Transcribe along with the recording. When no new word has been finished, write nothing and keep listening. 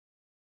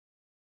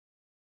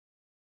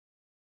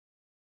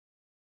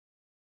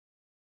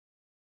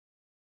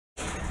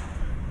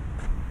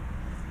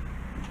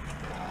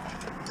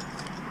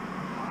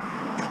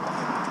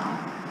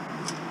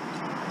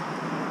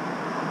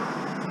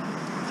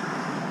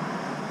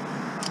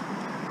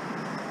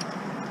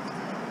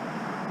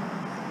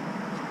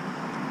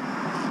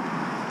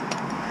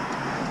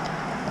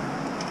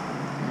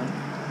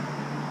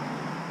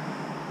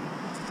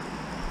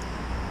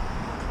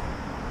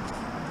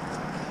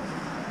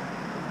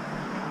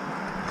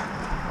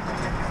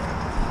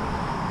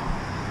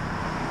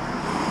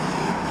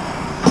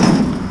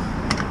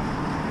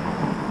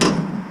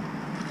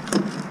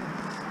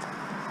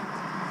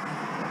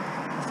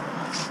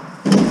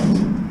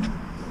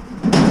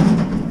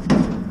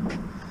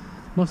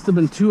Must have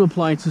been 2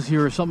 appliances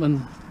here or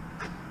something.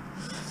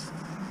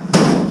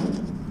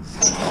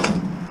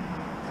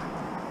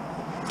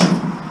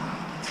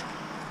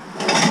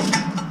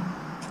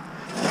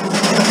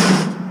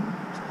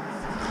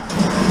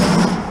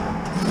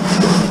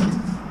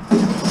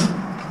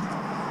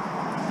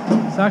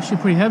 It's actually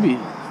pretty heavy.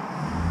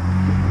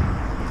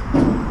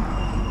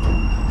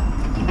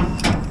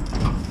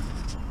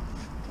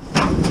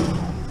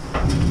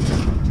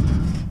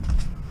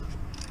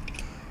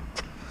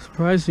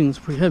 Surprising, it's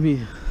pretty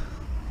heavy.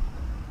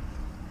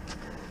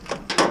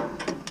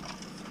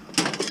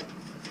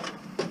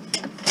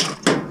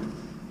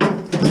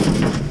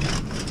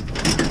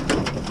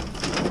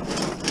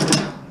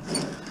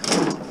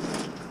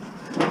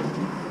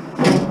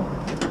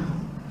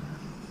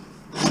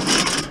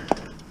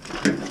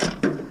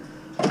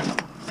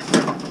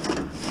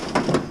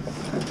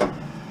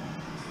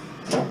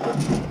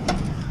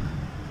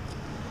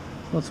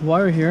 Lots of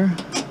wire here.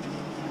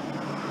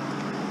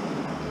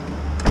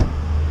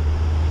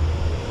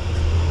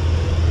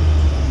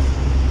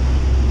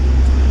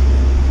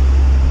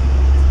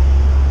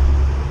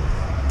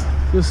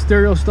 This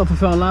stereo stuff I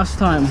found last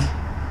time.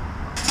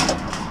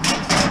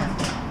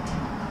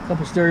 A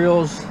couple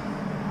stereos.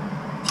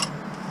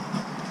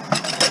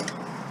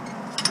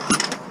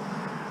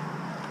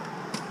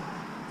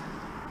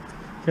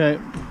 Okay.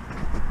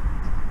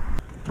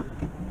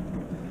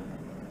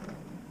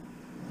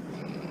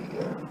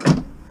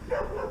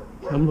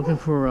 I'm looking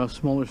for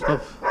smaller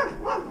stuff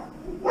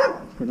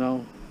for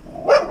now.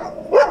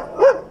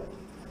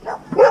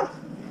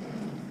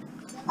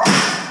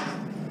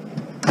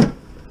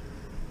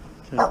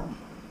 Okay.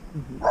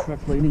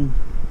 Track lighting.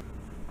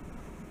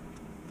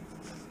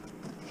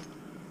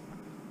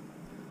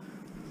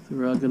 They're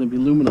going to be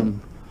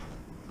aluminum.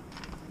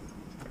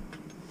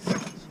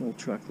 So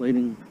track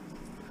lighting.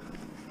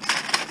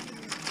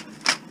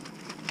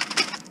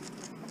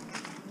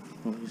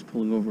 Oh, he's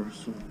pulling over,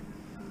 so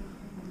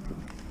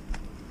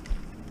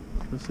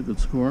that's a good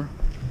score.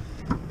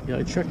 Yeah,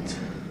 I checked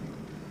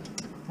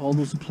all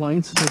those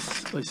appliances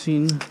I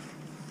seen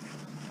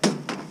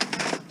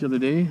the other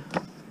day.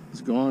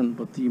 It's gone,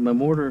 but my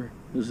motor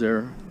is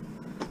there,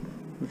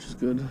 which is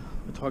good.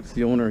 I talked to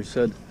the owner. He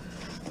said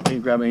I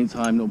can grab it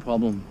anytime, no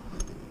problem.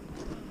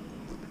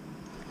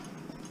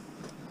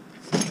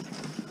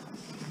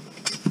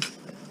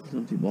 These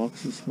empty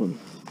boxes, but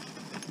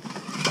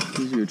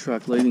these are your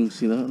track lighting.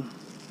 See that?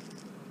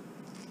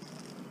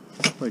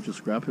 Probably just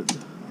scrap it.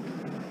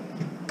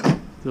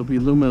 There'll be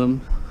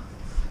aluminum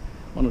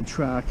on a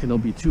track, and there'll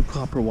be 2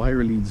 copper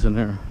wire leads in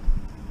there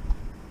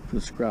for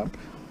the scrap.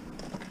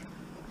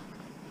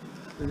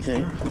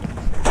 Okay.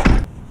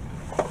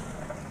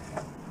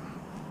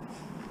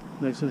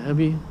 Nice and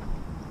heavy.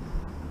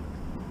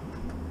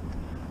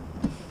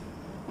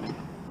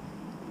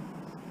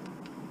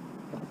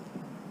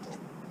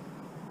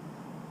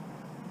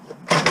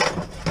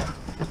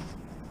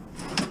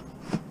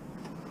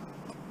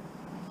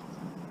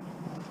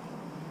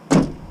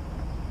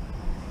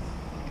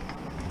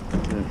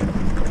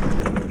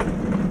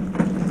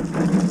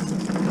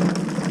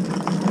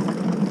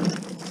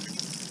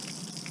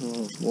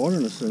 Water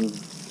in this thing.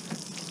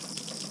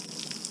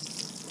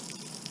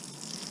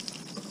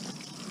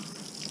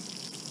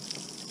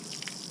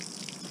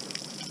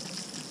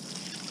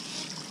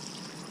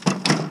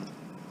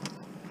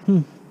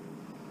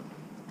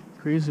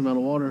 Crazy amount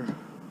of water.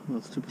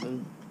 That's a stupid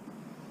thing.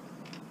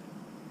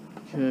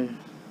 Okay.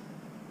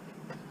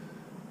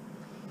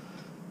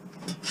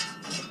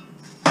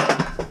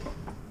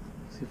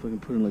 See if I can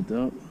put it like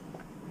that.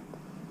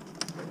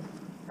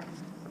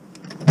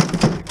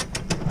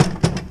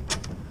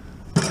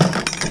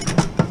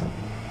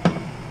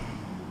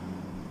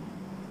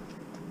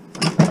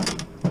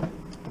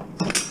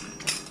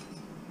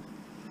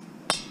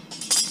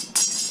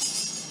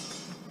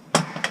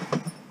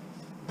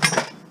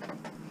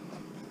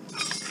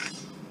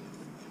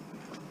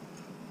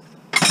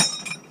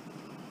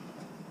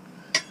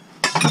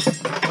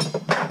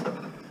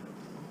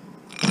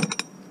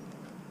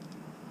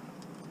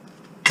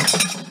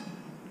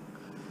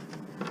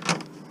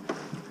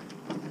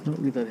 Not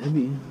really that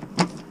heavy.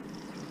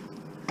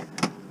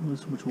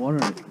 There's so much water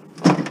in it.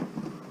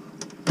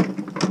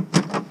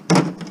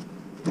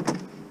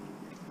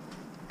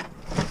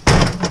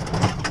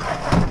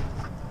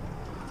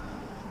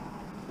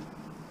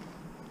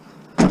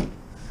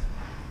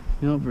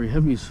 Not very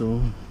heavy,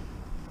 so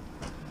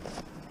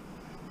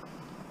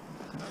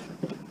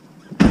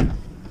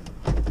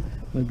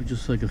maybe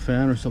just like a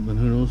fan or something,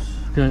 who knows.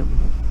 Okay.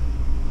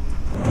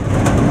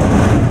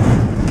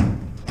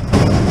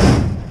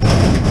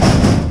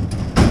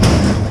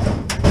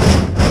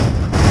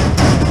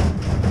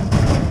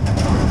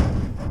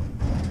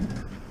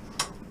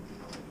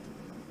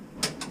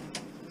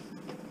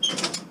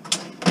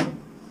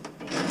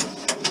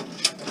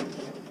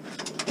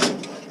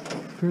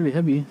 Fairly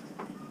heavy.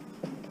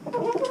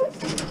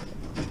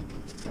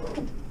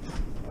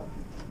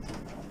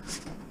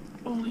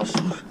 Holy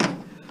shit.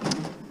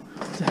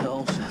 What the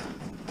hell?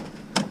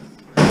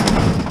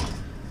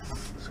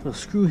 It's got a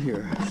screw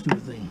here,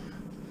 stupid thing.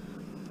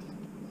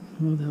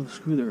 Oh, they have a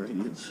screw there,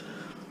 idiots.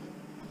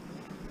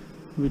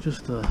 Let me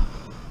just cut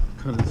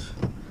it.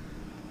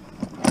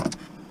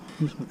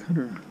 Where's my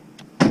cutter?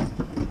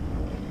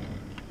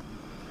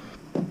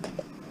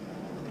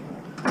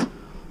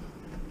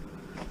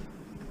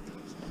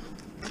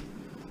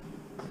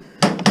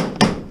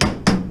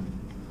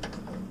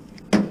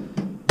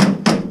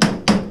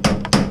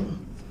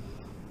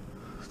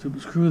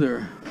 Stupid screw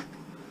there.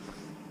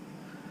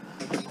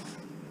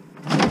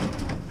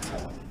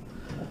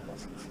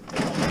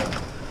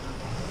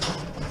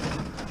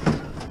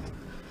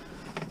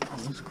 Oh,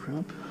 this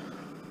crap.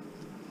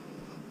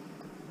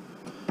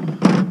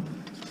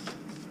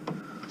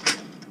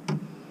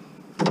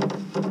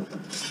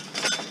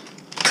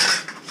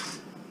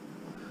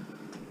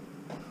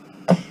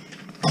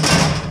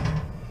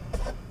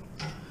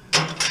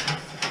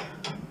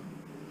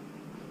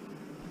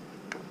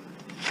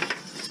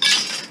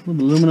 A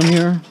little aluminum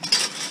here.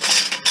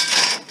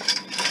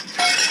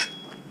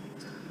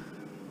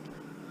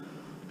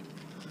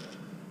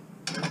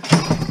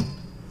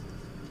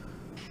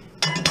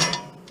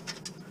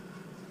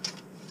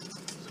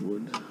 It's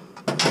wood.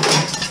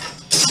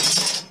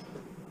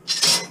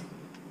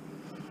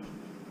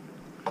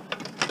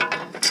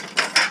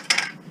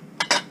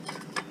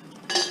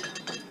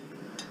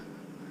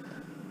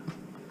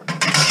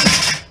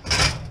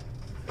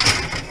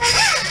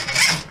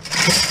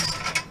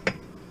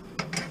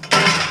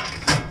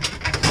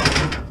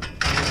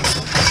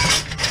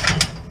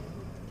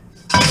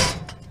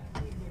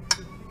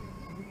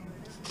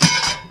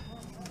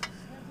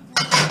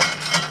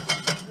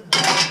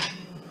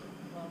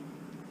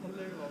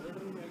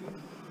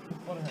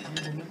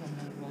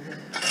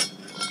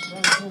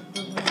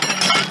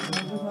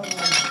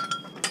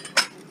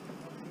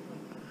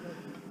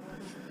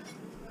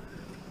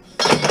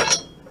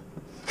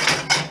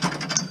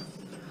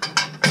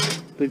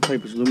 Big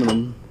pipe is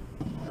aluminum.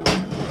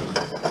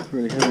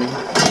 Really heavy.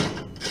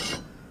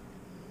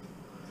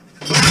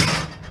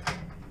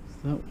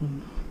 That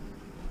one.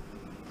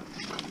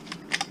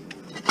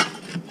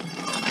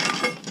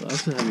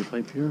 That's a heavy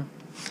pipe here.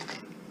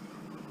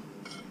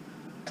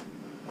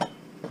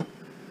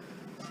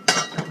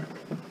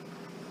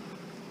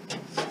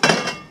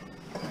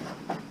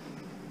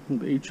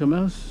 The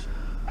HMS.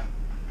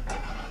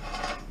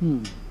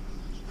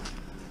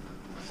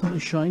 Something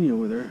shiny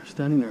over there,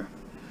 standing there.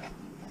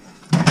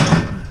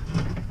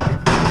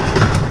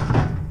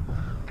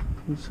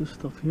 What's this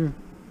stuff here?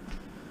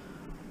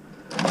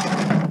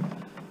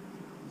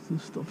 What's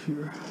this stuff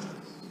here?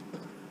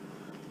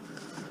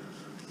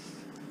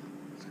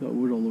 It's got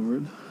wood all over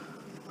it.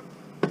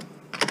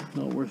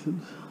 Not worth it.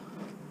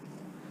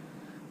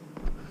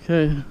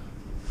 Okay.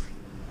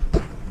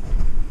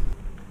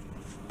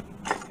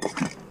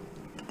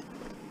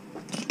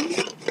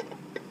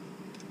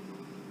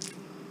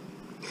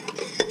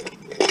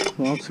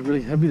 Well, it's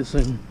really heavy, this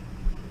thing.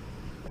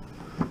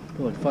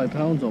 Feel like 5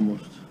 pounds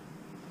almost.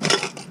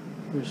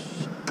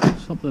 There's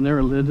something there,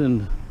 a lid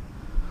and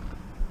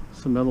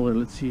some metal there.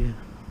 Let's see.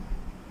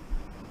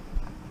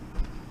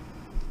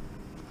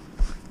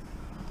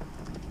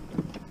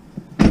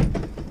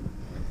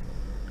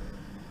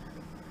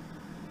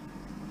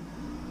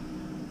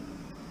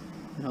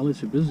 The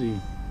outlets are busy.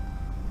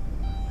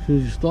 As soon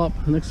as you stop,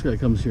 the next guy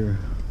comes here.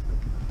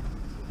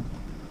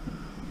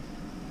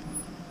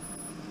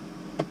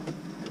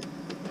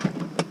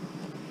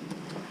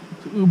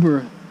 It's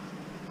Uber.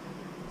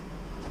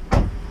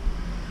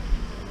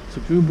 It's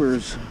a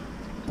Uber's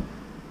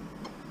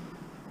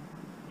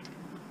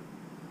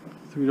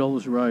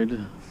 $3 a ride. So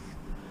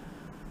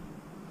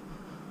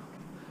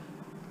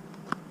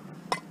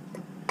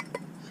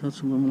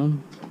that's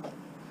aluminum.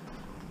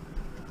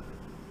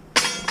 I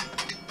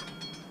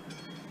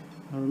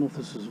don't know if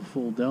this is a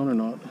fold down or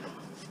not.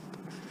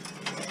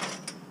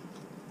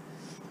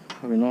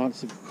 Probably not.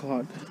 It's a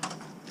cot.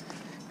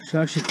 It's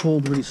actually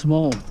fold really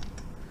small.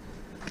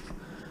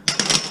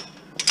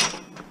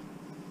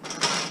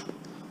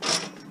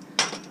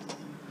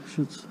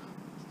 Shit's.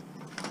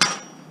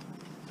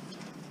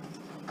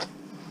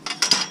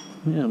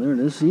 Yeah, there it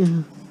is. See,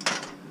 I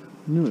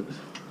knew it.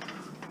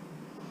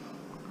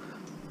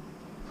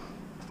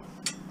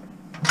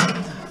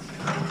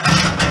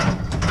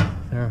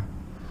 There.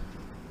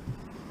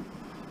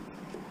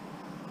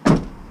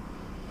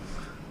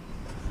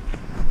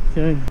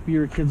 Okay, be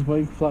your kid's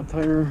bike, flat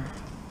tire.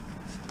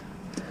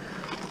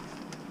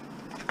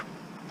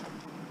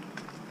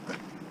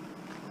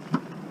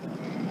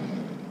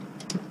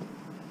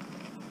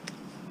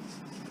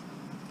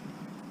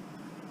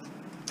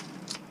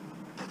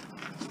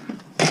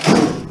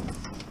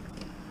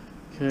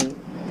 Okay.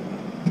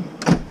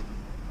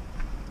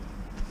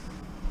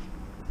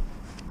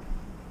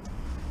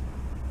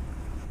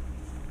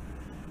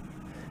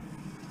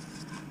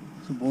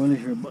 There's a boiler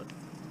here, but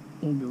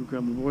I won't be able to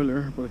grab the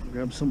boiler, but I can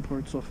grab some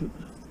parts off it.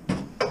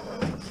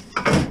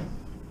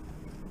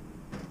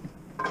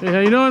 Hey, how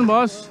you doing,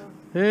 boss?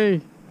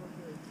 Hey.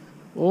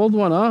 Old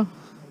one, huh?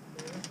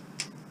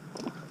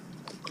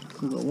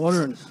 There's the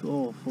water and it's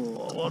all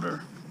full of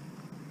water.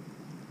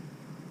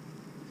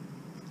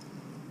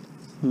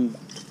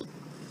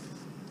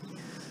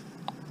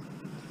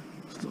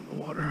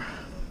 water.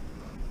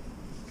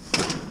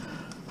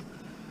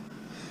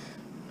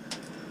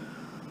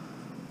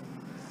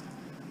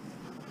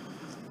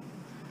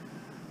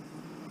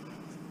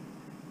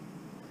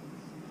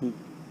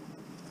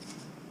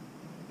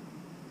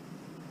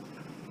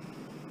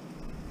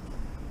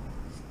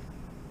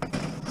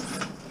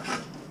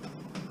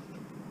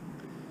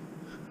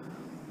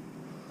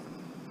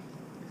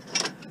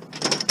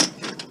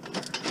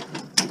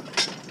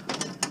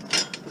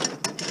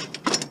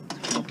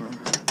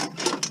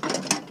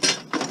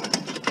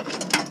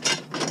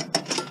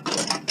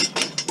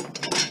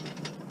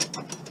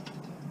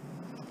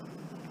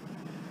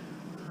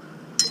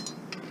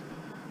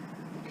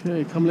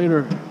 Okay, come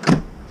later.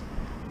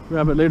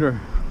 Grab it later.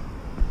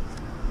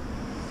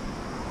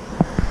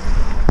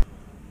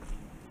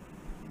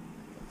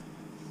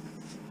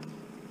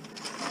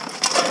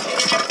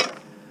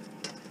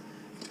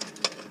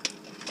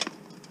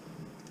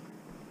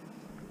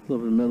 A little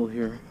bit of metal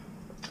here.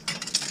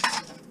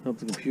 Help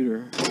the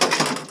computer.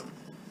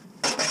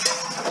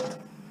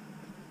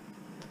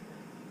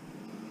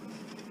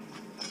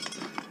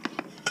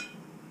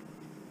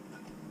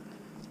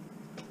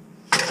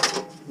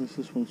 Why's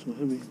this one so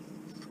heavy?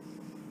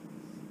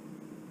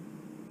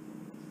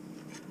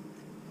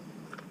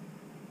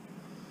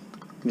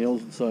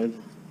 Nails inside.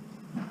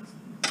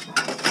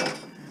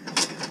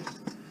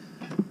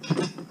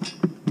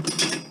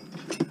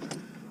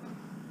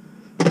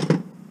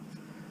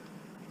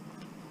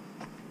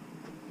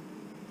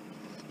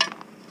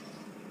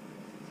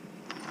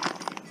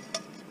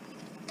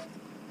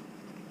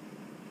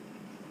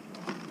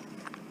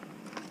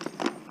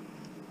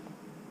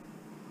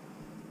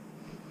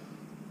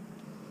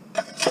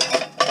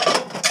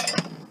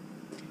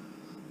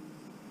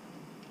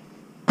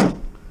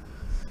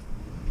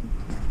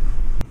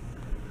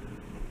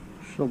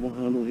 Shovel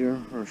handle here,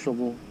 or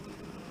shovel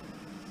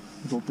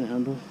bolt-to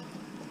handle.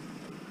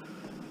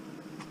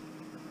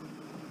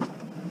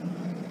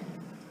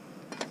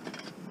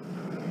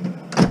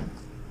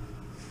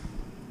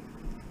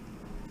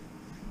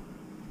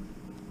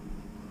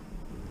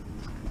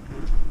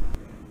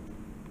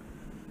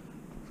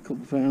 A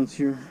couple fans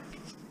here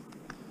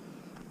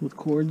with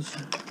cords.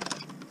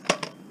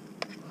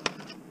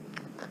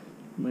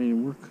 Might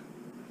even work.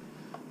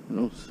 Who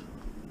knows?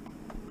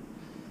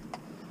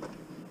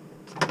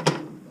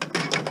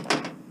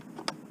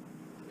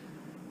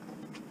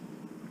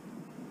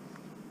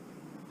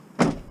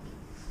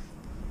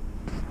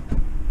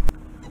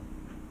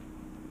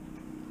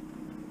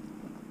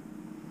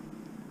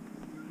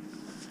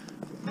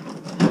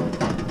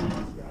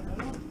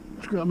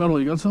 Scrap metal,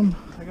 you got some?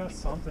 I got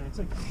something. It's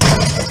like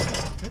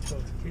it's a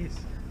case.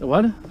 A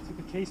what? It's like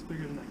a case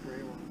bigger than that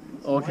gray one.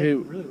 It's Okay.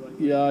 light, really light.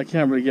 Yeah, I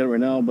can't really get it right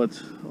now,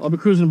 but I'll be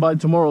cruising by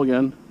tomorrow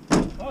again.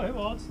 Oh, yeah,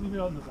 well, I'll just leave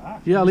it out in the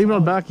back. Yeah, leave it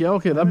on back. Yeah,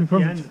 okay, that'd be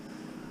perfect.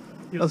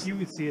 You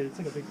would see it. It's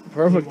like a big.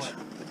 Perfect. big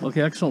one.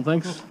 Okay, excellent.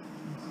 Thanks.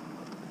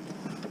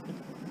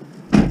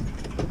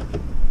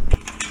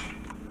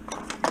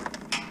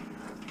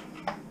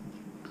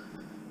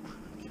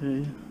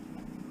 Okay.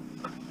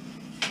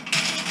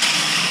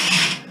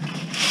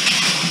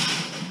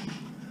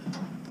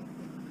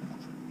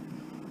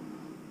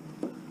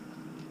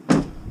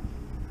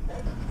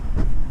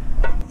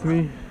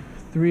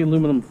 Three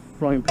aluminum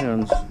frying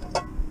pans.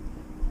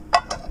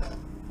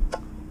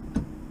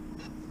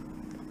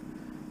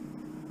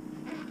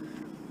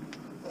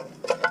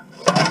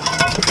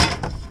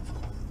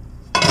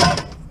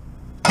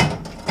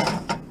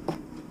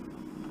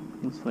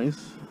 That's nice.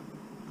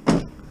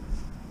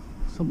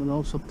 Something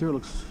else up there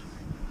looks.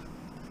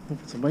 I don't know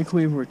if it's a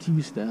microwave or a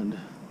TV stand.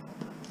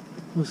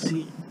 We'll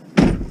see.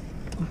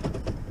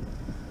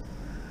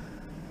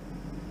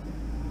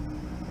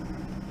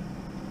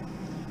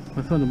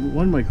 I found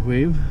one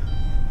microwave.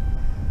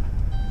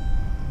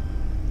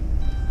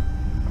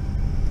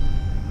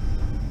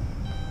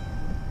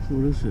 So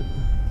what is it?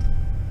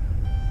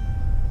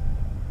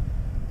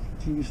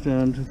 TV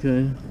stand,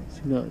 okay.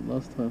 See that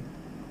last time.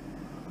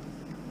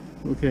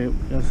 Okay,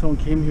 yeah, someone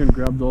came here and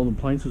grabbed all the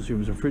appliances here. There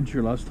was a fridge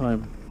here last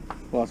time.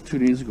 Well, it's 2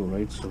 days ago,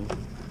 right? So,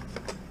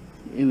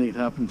 anything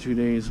could happen in 2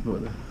 days,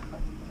 but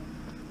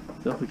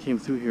definitely came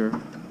through here.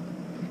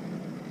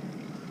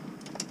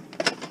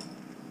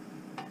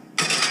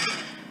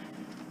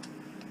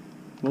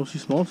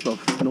 Mostly small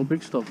stuff, no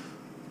big stuff.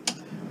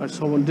 I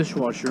saw one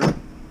dishwasher,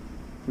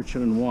 which I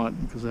didn't want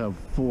because I have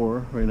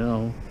 4 right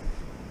now.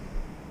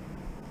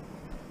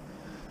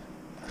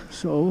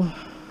 So,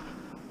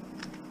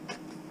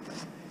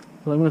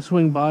 but I'm going to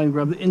swing by and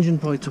grab the engine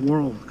probably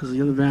tomorrow because the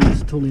other van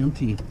is totally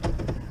empty.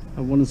 I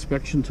have one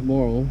inspection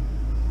tomorrow.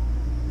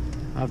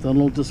 I have to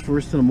unload this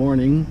first in the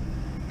morning,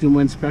 do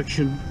my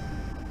inspection,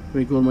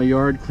 maybe go in my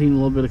yard, clean a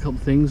little bit, a couple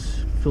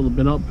things, fill the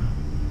bin up,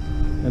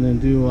 and then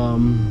do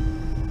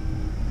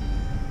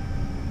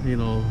you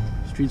know,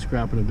 street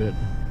scrapping a bit.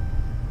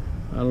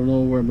 I don't know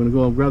where I'm gonna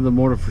go. I'll grab the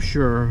motor for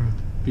sure.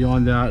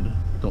 Beyond that,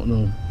 don't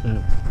know.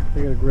 Yeah.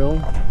 I got a grill.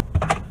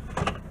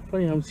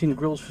 Funny, I haven't seen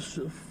grills for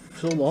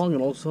so long,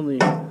 and all of a sudden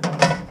they're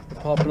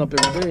popping up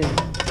every day.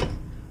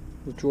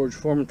 The George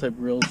Foreman type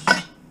grills.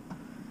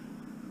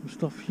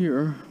 stuff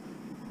here.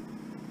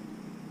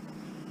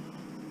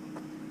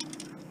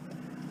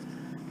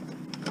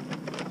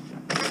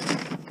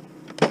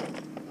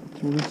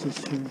 What is this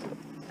here?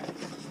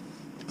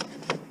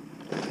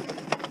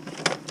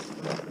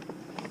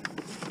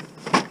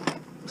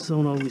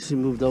 Someone obviously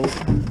moved out.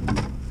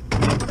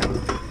 I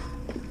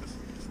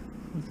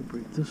can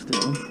break this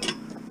down.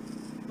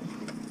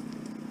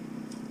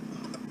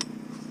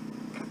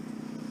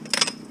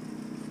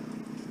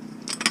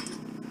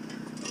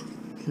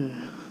 Okay.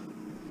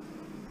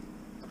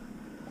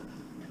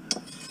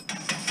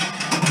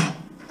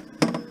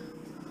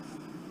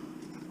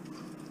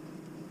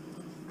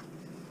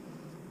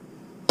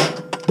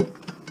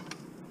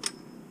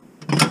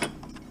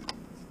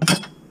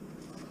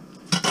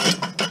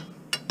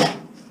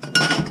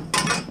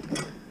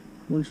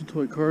 Bunch of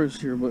toy cars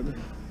here, but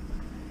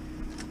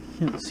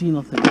can't see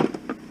nothing.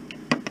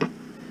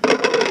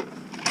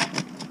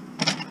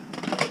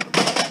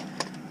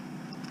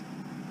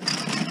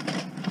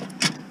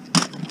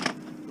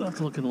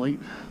 That's looking late.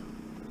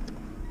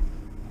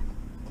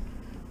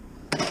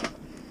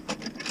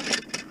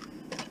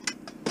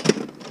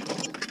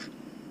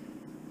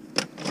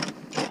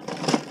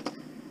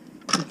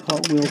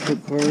 Hot Wheel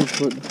type cars,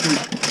 but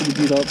pretty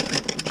beat up.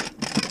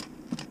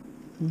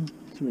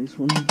 It's a nice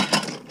one.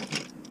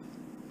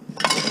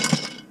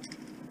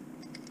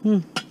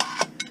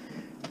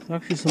 There's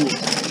actually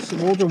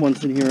some older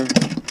ones in here.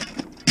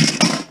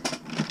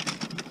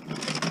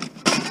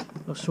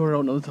 I'll sort it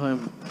out another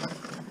time.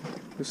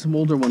 There's some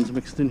older ones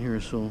mixed in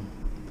here, so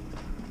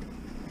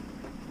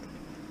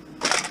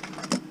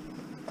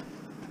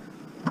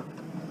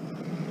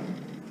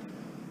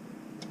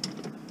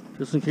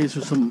just in case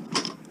there's some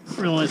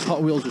real nice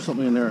Hot Wheels or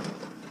something in there.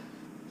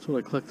 So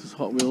I collect this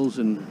Hot Wheels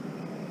and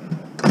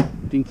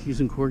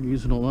Dinkies and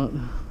Corgis and all that.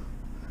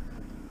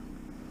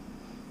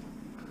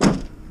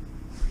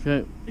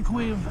 Okay, big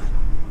wave.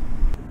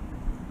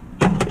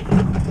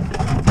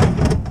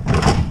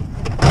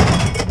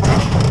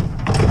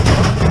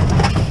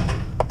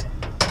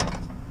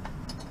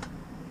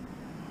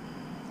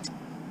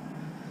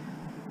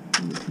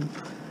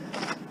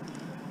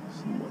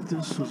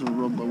 This was a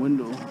rub my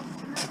window.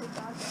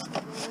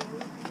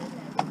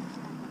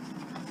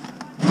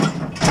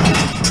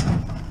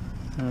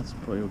 That's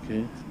probably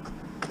okay.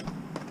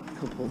 A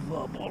couple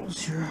of bottles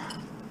here.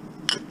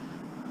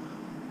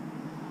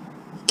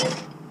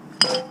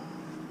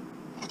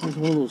 There's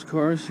one of those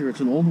cars here. It's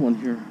an old one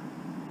here.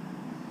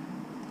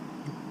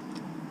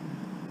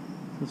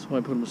 That's why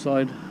I put them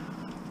aside.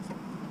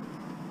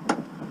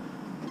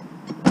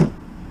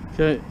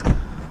 Okay,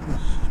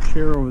 there's a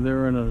chair over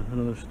there and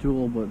another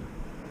stool, but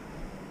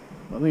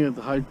I think at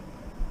the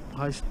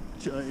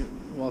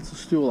well, it's a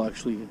stool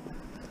actually.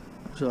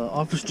 It's an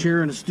office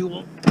chair and a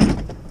stool.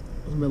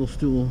 It's a metal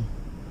stool.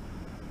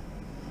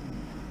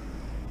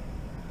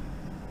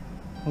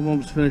 I'm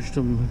almost finished.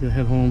 I'm gonna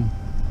head home.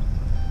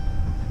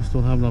 Just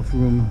don't have enough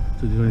room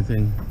to do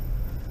anything.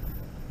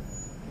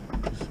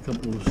 Just a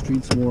couple of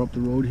streets more up the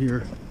road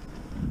here.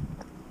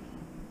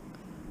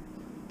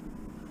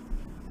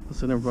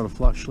 Plus I never brought a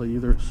flashlight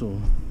either,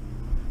 so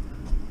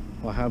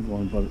well, I have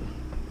one, but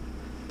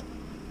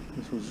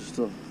this was just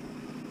a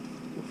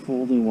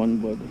folding one,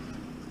 but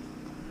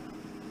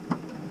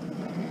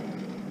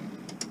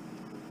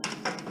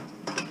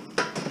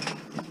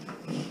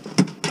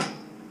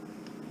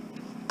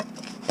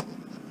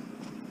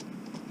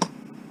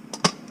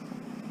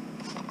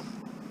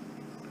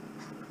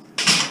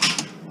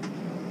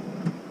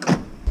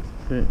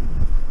okay.